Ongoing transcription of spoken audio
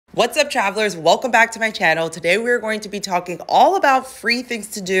What's up, travelers? Welcome back to my channel. Today we're going to be talking all about free things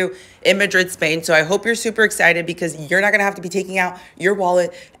to do in Madrid, Spain. So I hope you're super excited because you're not gonna have to be taking out your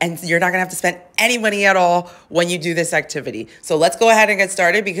wallet and you're not gonna have to spend any money at all when you do this activity. So let's go ahead and get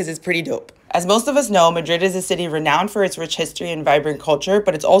started because it's pretty dope. As most of us know, Madrid is a city renowned for its rich history and vibrant culture,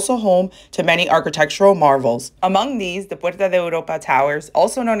 but it's also home to many architectural marvels. Among these, the Puerta de Europa towers,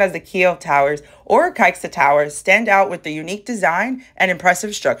 also known as the Key of Towers or Caixa Towers, stand out with their unique design and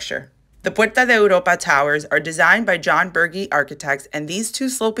impressive structure. The Puerta de Europa towers are designed by John Berge architects, and these two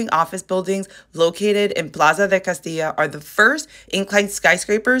sloping office buildings located in Plaza de Castilla are the first inclined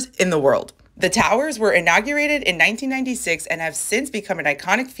skyscrapers in the world. The towers were inaugurated in 1996 and have since become an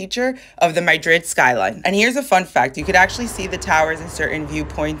iconic feature of the Madrid skyline. And here's a fun fact. You could actually see the towers in certain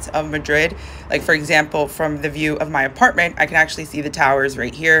viewpoints of Madrid. Like, for example, from the view of my apartment, I can actually see the towers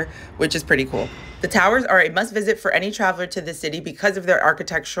right here, which is pretty cool. The towers are a must visit for any traveler to the city because of their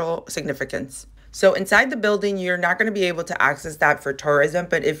architectural significance. So inside the building, you're not going to be able to access that for tourism,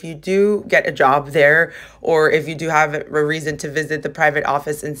 but if you do get a job there, or if you do have a reason to visit the private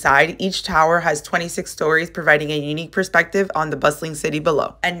office inside, each tower has 26 stories, providing a unique perspective on the bustling city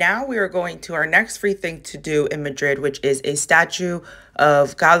below. And now we are going to our next free thing to do in Madrid, which is a statue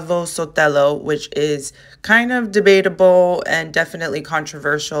of Calvo Sotelo, which is kind of debatable and definitely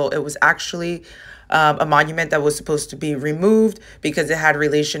controversial. It was actually a monument that was supposed to be removed because it had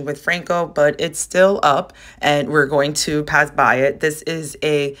relation with Franco, but it's still up and we're going to pass by it. This is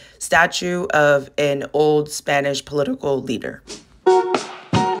a statue of an old Spanish political leader.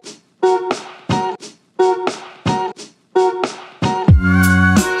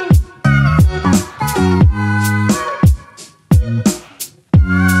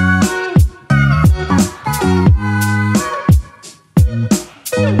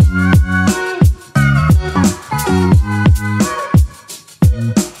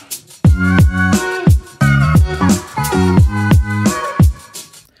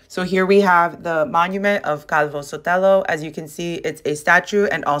 So here we have the monument of Calvo Sotelo. As you can see, it's a statue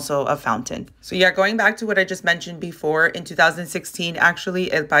and also a fountain. So yeah, going back to what I just mentioned before, in 2016,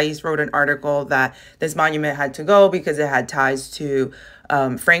 actually, El País wrote an article that this monument had to go because it had ties to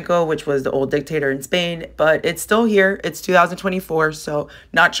Franco, which was the old dictator in Spain, but it's still here. It's 2024, so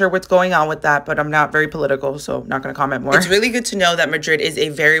not sure what's going on with that, but I'm not very political, so not going to comment more. It's really good to know that Madrid is a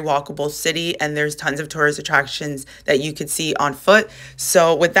very walkable city and there's tons of tourist attractions that you could see on foot.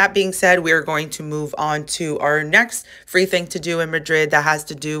 So with that being said, we're going to move on to our next free thing to do in Madrid that has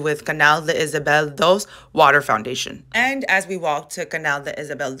to do with Canal de Isabel II Water Foundation. And as we walk to Canal de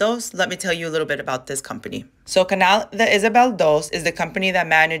Isabel II, let me tell you a little bit about this company. So Canal de Isabel II is the company that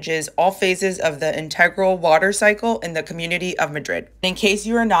manages all phases of the integral water cycle in the community of Madrid. In case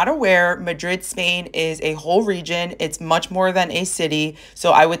you are not aware, Madrid, Spain is a whole region. It's much more than a city.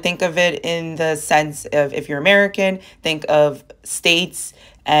 So I would think of it in the sense of, if you're American, think of states,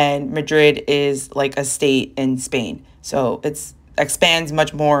 and Madrid is like a state in Spain. So it's expands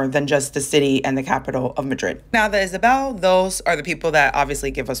much more than just the city and the capital of Madrid. Now, the Isabel, those are the people that obviously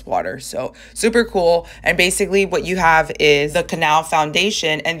give us water. So super cool. And basically what you have is the Canal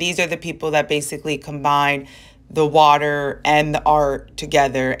Foundation. And these are the people that basically combine the water and the art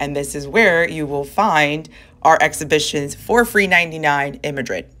together. And this is where you will find our exhibitions for free 99 in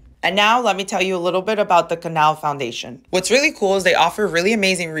Madrid. And now let me tell you a little bit about the Canal Foundation. What's really cool is they offer really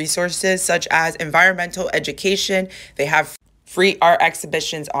amazing resources such as environmental education. They have free art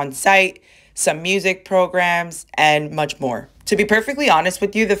exhibitions on site, some music programs, and much more. To be perfectly honest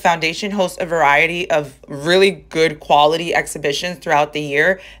with you, the foundation hosts a variety of really good quality exhibitions throughout the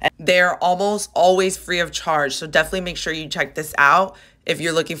year, and they're almost always free of charge. So definitely make sure you check this out if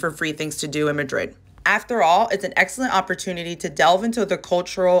you're looking for free things to do in Madrid. After all, it's an excellent opportunity to delve into the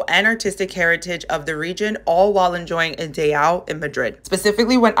cultural and artistic heritage of the region, all while enjoying a day out in Madrid.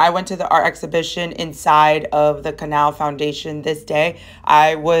 Specifically, when I went to the art exhibition inside of the Canal Foundation this day,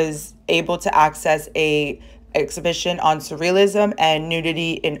 I was able to access a exhibition on surrealism and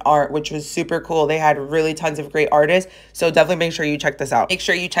nudity in art, which was super cool. They had really tons of great artists, so definitely make sure you check this out. Make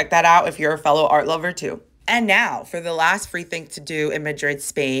sure you check that out if you're a fellow art lover too. And now for the last free thing to do in Madrid,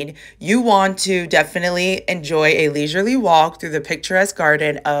 Spain, you want to definitely enjoy a leisurely walk through the picturesque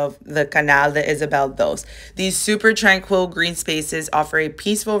garden of the Canal de Isabel II. These super tranquil green spaces offer a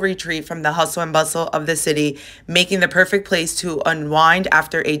peaceful retreat from the hustle and bustle of the city, making the perfect place to unwind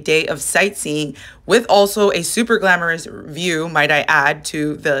after a day of sightseeing, with also a super glamorous view, might I add,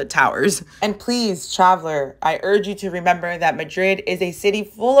 to the towers. And please, traveler, I urge you to remember that Madrid is a city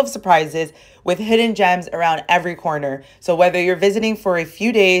full of surprises with hidden gems around every corner. So whether you're visiting for a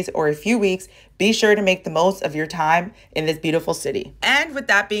few days or a few weeks, be sure to make the most of your time in this beautiful city. And with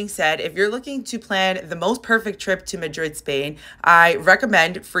that being said, if you're looking to plan the most perfect trip to Madrid, Spain, I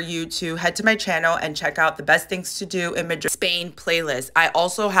recommend for you to head to my channel and check out the best things to do in Madrid, Spain playlist. I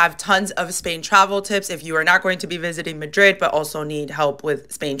also have tons of Spain travel tips if you are not going to be visiting Madrid, but also need help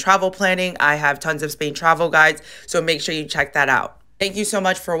with Spain travel planning. I have tons of Spain travel guides, so make sure you check that out. Thank you so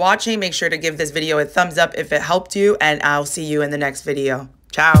much for watching. Make sure to give this video a thumbs up if it helped you, and I'll see you in the next video.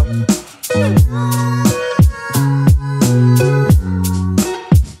 Ciao.